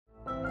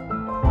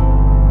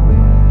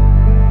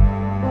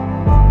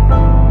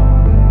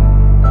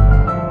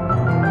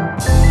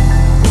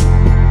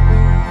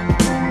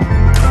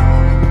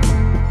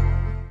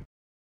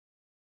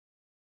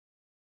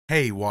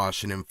Hey,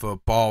 Washington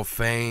football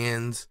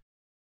fans.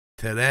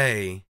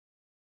 Today,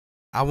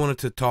 I wanted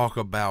to talk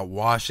about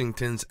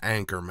Washington's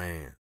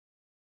Anchorman,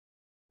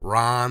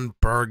 Ron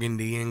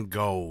Burgundy and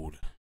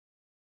Gold.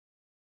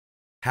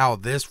 How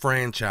this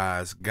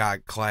franchise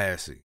got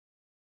classy.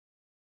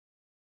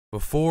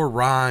 Before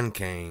Ron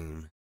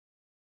came,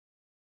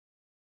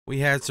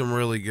 we had some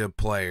really good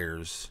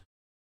players,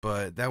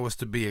 but that was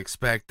to be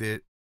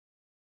expected.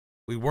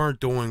 We weren't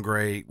doing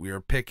great. We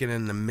were picking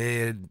in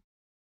the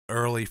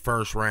early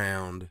first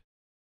round.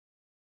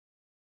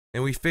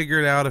 And we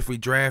figured out if we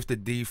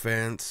drafted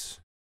defense,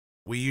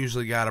 we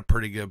usually got a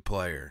pretty good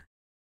player.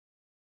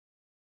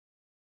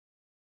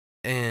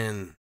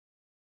 And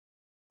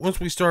once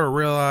we started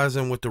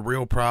realizing what the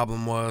real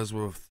problem was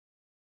with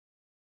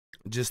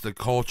just the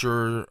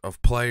culture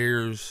of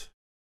players,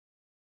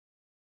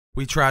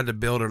 we tried to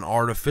build an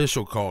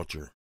artificial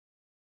culture.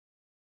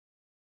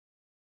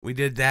 We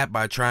did that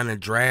by trying to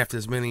draft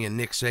as many of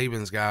Nick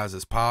Saban's guys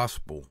as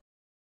possible.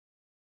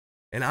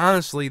 And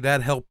honestly,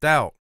 that helped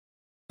out.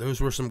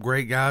 Those were some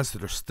great guys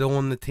that are still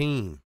on the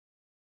team.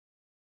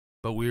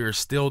 But we are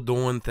still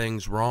doing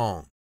things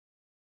wrong.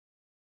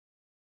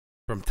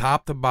 From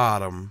top to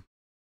bottom,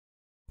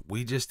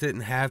 we just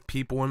didn't have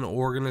people in the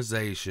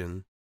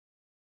organization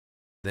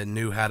that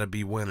knew how to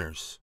be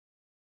winners.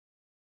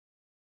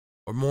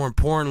 Or more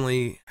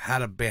importantly, how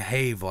to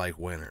behave like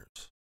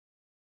winners.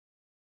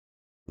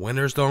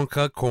 Winners don't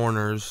cut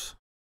corners.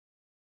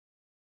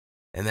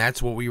 And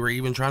that's what we were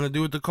even trying to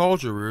do with the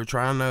culture. We were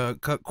trying to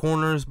cut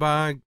corners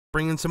by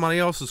bringing somebody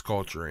else's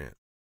culture in.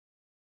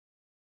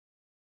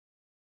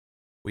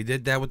 We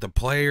did that with the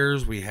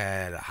players. We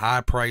had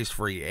high-priced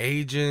free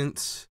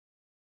agents.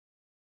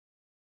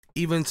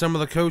 Even some of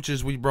the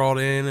coaches we brought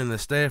in and the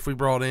staff we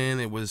brought in,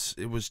 it was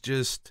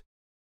just,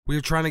 we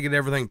were trying to get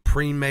everything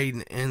pre-made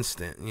and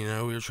instant. You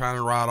know, we were trying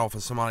to ride off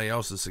of somebody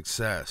else's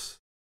success.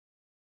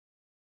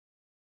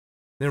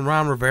 Then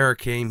Ron Rivera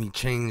came. He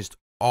changed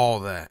all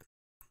that.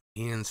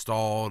 He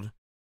installed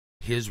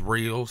his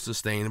real,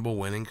 sustainable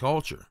winning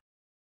culture.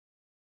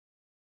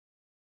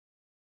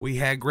 We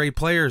had great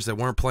players that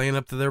weren't playing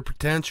up to their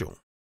potential.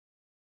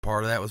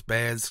 Part of that was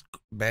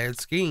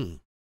bad scheme.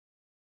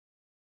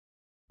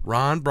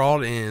 Ron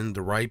brought in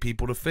the right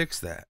people to fix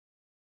that.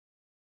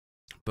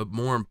 But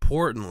more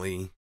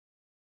importantly,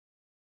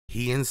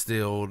 he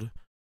instilled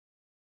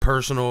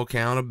personal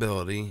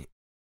accountability,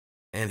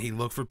 and he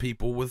looked for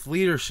people with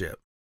leadership.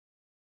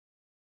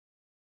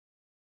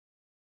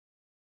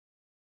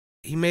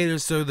 He made it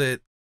so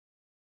that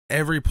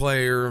every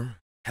player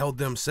held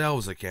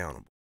themselves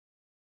accountable.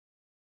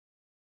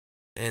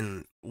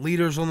 And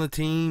leaders on the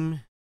team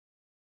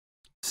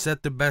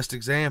set the best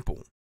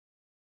example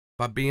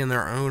by being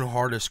their own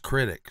hardest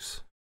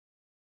critics.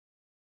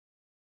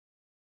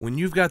 When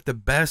you've got the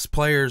best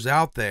players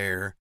out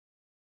there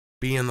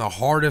being the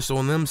hardest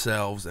on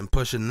themselves and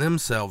pushing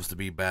themselves to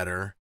be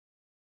better,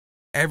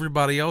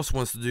 everybody else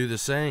wants to do the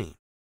same.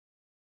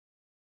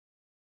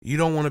 You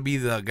don't want to be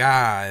the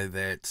guy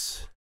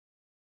that's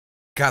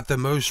got the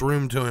most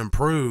room to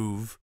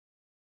improve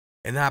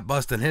and not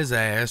busting his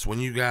ass when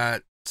you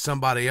got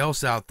somebody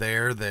else out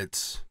there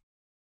that's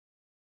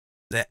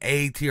the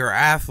A-tier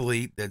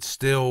athlete that's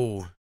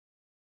still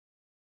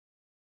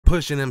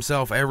pushing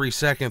himself every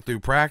second through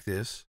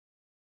practice.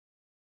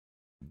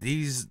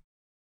 These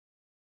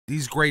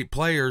great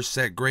players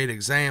set great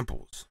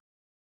examples.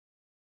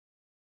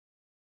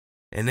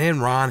 And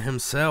then Ron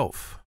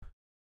himself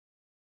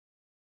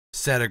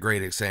set a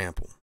great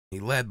example. He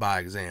led by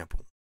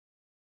example.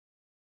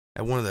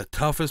 At one of the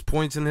toughest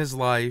points in his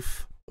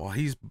life, while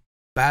he's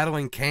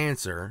battling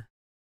cancer,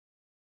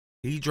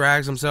 he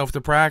drags himself to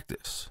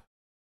practice.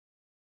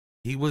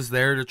 He was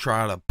there to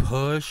try to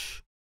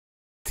push,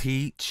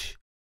 teach,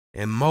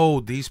 and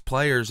mold these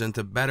players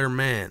into better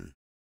men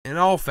in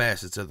all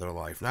facets of their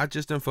life, not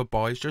just in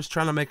football. He's just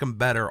trying to make them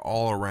better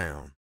all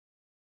around.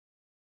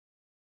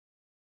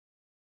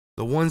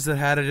 The ones that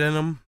had it in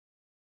them,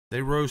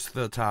 they rose to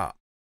the top.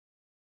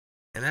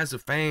 And as a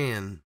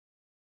fan,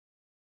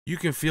 you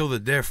can feel the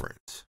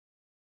difference.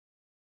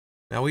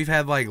 Now, we've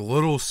had like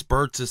little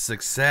spurts of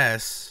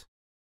success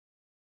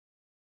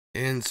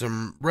in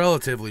some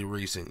relatively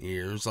recent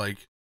years.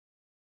 Like,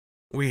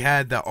 we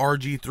had the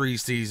RG3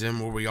 season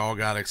where we all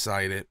got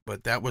excited,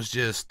 but that was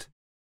just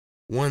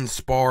one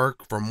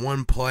spark from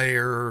one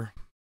player,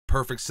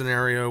 perfect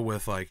scenario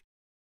with like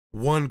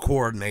one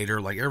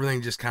coordinator. Like,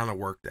 everything just kind of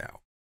worked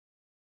out.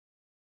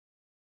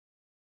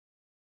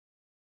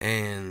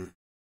 And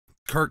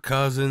Kirk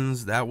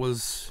Cousins, that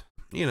was,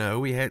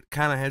 we had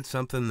kind of had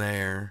something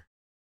there.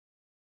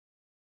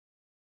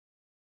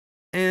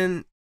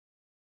 And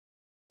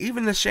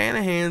even the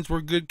Shanahans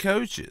were good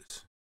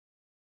coaches,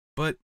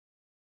 but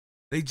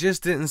they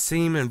just didn't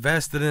seem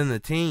invested in the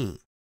team.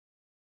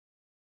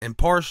 And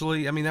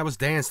partially, that was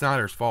Dan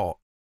Snyder's fault.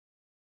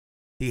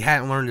 He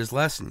hadn't learned his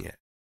lesson yet.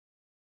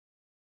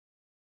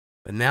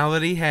 But now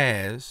that he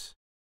has,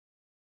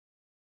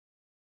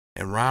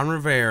 and Ron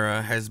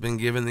Rivera has been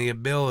given the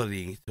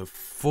ability to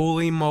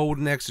fully mold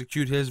and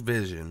execute his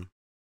vision,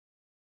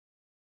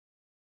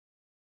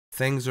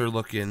 things are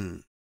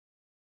looking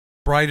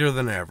brighter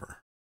than ever.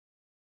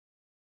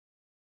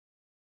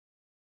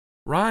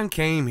 Ron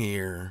came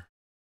here,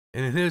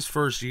 and in his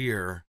first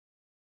year,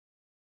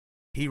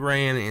 he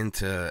ran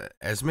into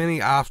as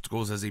many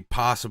obstacles as he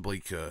possibly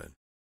could.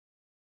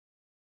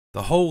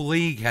 The whole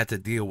league had to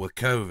deal with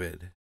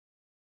COVID.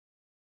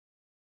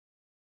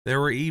 There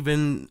were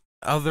even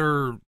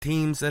other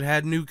teams that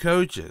had new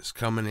coaches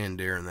coming in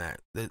during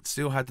that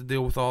still had to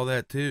deal with all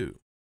that too.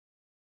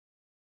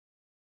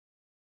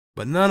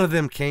 But none of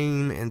them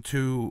came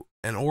into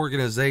an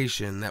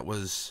organization that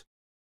was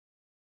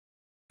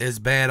as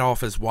bad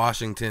off as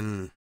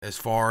Washington, as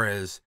far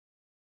as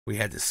we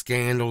had the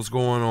scandals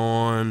going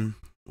on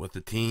with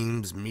the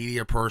team's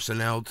media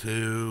personnel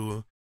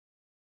too,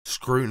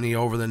 scrutiny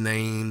over the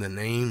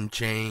name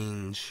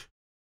change.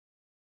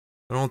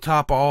 But on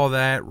top of all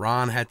that,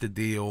 Ron had to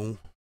deal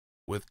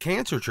with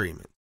cancer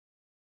treatment.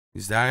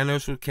 He's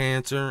diagnosed with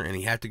cancer, and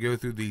he had to go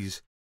through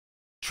these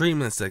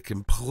treatments that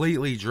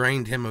completely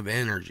drained him of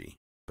energy.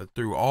 But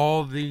through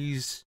all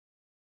these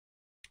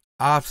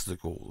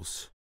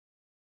obstacles,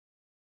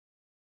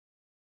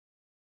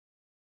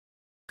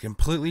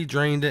 completely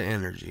drained of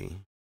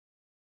energy,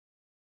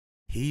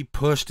 he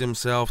pushed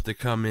himself to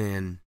come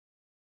in,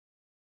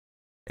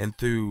 and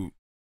through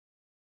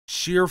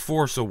sheer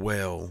force of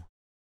will,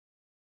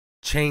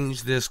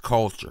 change this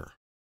culture.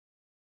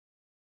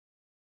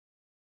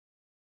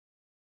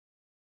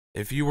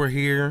 If you were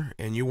here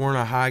and you weren't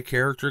a high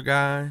character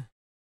guy,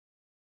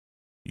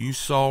 you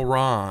saw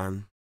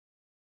Ron,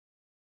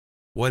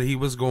 what he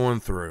was going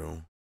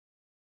through,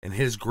 and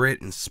his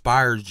grit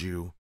inspired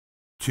you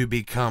to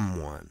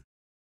become one.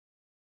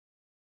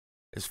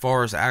 As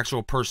far as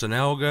actual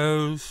personnel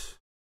goes,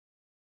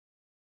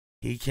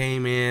 he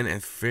came in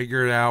and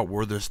figured out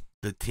where the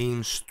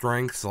team's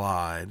strengths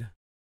lied.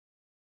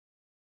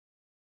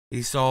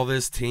 He saw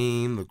this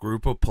team, the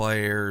group of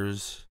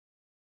players,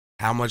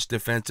 how much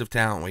defensive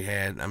talent we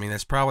had. I mean,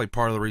 that's probably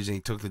part of the reason he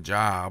took the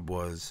job,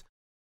 was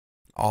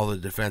all the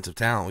defensive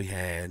talent we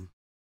had.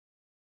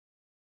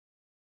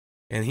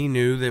 And he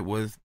knew that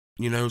with,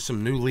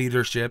 some new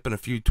leadership and a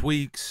few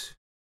tweaks,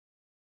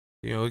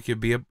 it could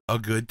be a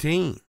good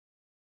team.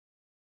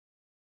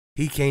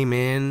 He came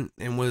in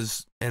and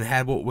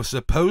had what was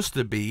supposed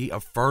to be a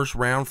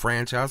first-round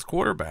franchise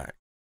quarterback.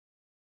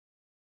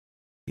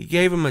 He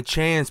gave him a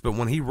chance, but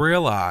when he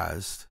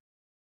realized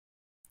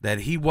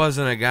that he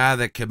wasn't a guy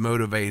that could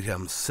motivate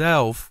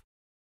himself,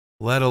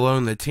 let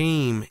alone the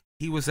team,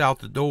 he was out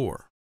the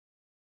door.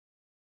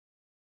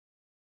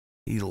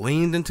 He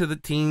leaned into the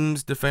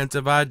team's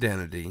defensive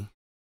identity.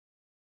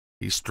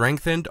 He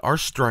strengthened our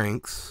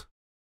strengths,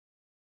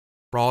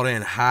 brought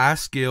in high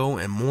skill,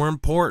 and more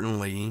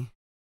importantly,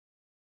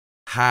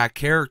 high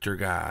character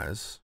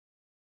guys.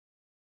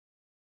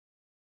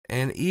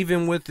 And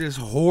even with this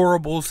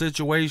horrible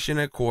situation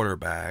at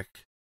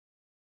quarterback,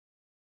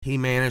 he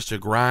managed to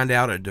grind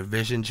out a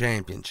division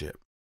championship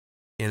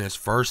in his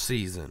first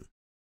season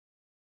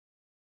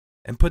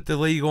and put the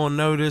league on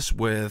notice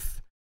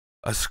with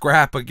a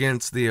scrap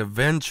against the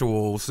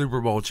eventual Super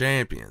Bowl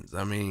champions.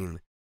 I mean,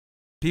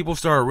 people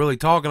started really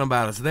talking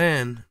about us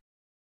then.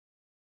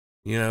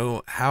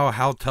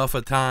 How tough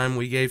a time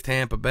we gave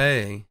Tampa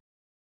Bay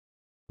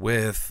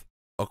with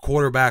a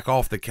quarterback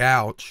off the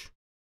couch.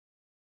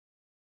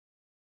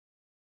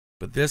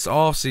 But this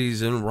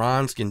offseason,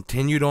 Ron's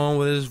continued on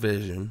with his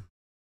vision.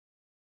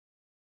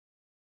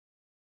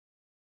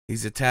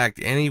 He's attacked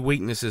any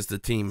weaknesses the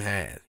team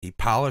had. He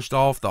polished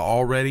off the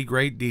already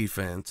great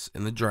defense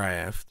in the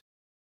draft,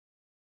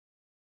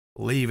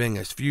 leaving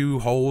as few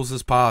holes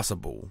as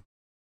possible.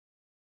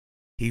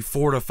 He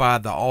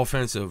fortified the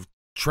offensive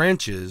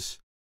trenches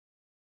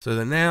so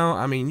that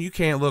now, you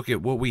can't look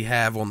at what we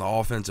have on the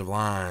offensive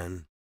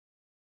line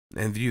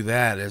and view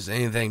that as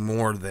anything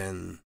more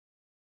than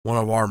one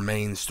of our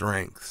main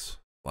strengths.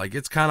 Like,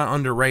 it's kind of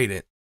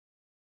underrated,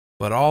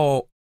 but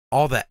all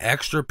the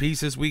extra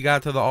pieces we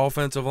got to the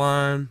offensive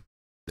line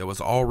that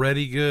was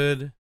already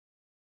good,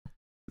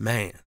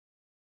 man,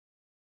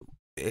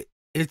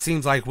 it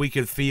seems like we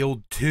could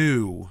field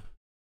 2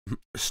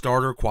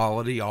 starter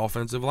quality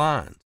offensive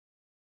lines,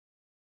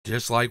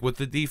 just like with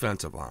the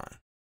defensive line.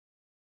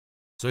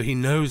 So he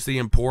knows the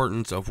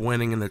importance of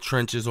winning in the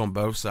trenches on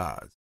both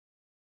sides.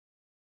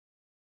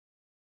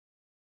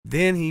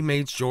 Then he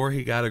made sure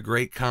he got a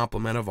great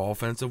complement of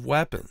offensive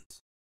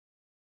weapons,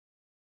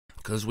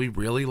 because we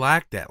really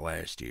lacked that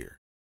last year.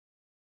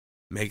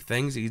 Make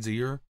things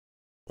easier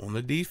on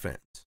the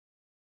defense.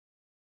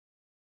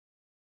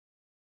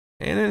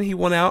 And then he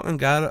went out and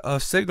got a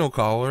signal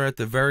caller at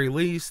the very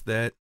least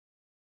that,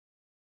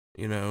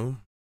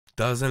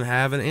 doesn't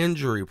have an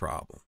injury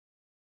problem.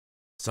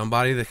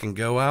 Somebody that can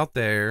go out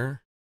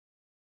there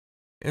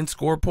and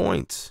score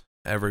points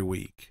every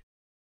week.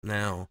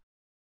 Now,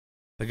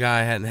 the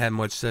guy hadn't had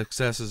much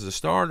success as a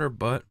starter,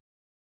 but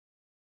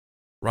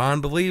Ron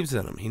believes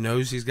in him. He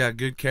knows he's got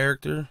good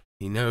character.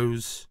 He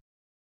knows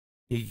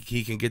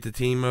he can get the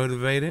team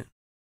motivated.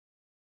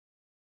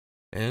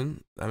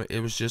 And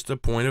it was just a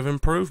point of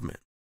improvement.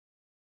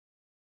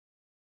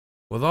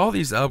 With all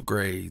these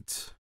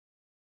upgrades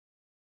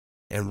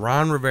and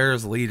Ron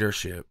Rivera's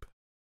leadership,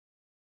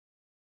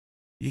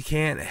 you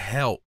can't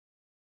help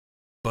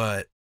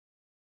but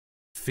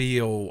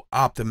feel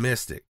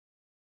optimistic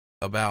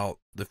about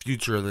the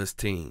future of this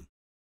team.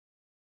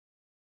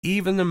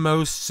 Even the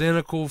most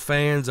cynical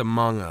fans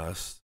among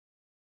us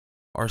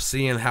are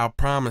seeing how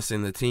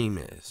promising the team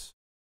is.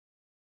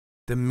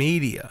 The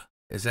media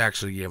is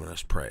actually giving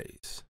us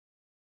praise.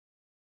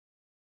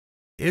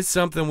 It's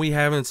something we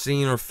haven't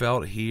seen or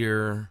felt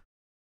here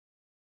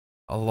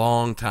a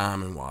long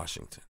time in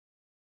Washington.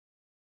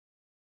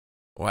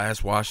 Well,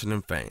 as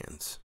Washington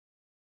fans.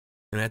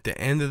 And at the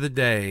end of the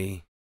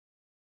day,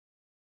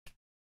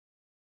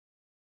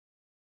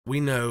 we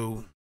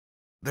know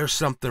there's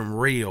something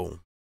real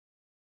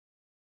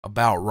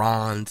about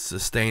Ron's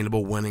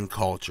sustainable winning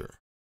culture.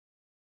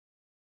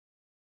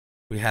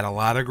 We had a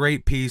lot of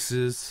great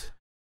pieces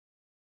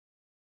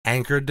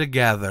anchored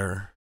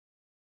together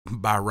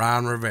by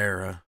Ron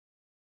Rivera,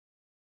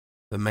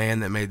 the man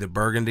that made the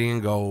Burgundy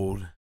and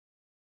gold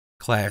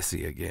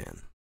classy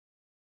again.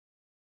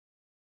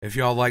 If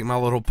y'all like my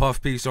little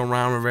puff piece on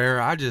Ron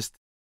Rivera, I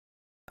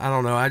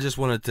don't know, I just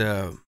wanted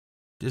to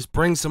just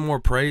bring some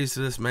more praise to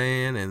this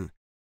man and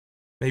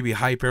maybe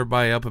hype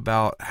everybody up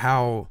about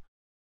how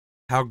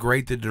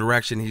great the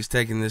direction he's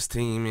taking this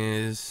team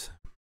is.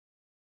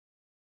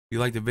 If you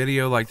like the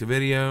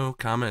video,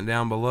 comment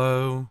down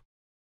below.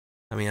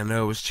 I mean, I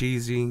know it was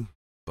cheesy,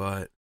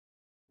 but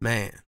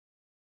man,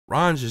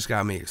 Ron's just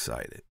got me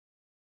excited.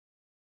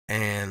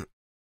 And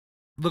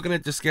looking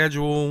at the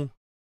schedule,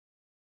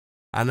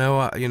 I know,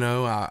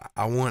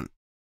 I went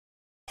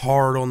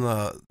hard on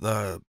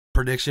the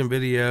prediction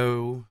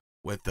video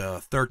with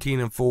the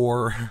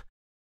 13-4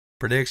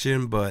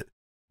 prediction, but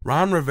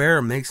Ron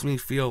Rivera makes me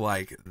feel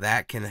like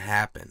that can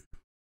happen.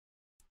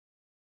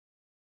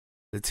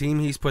 The team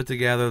he's put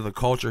together, the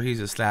culture he's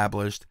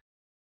established,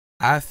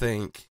 I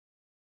think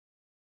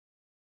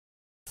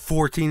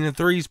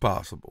 14-3 is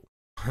possible.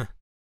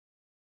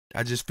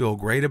 I just feel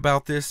great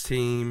about this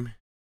team.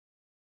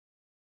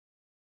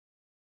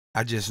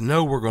 I just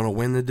know we're going to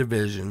win the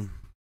division,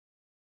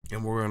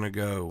 and we're going to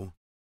go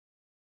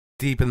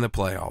deep in the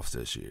playoffs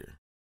this year.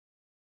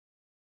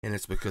 And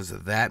it's because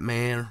of that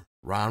man,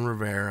 Ron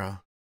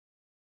Rivera,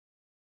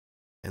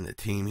 and the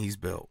team he's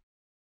built.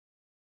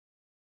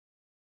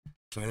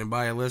 So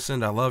anybody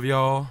listened, I love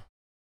y'all.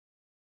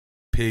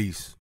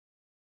 Peace.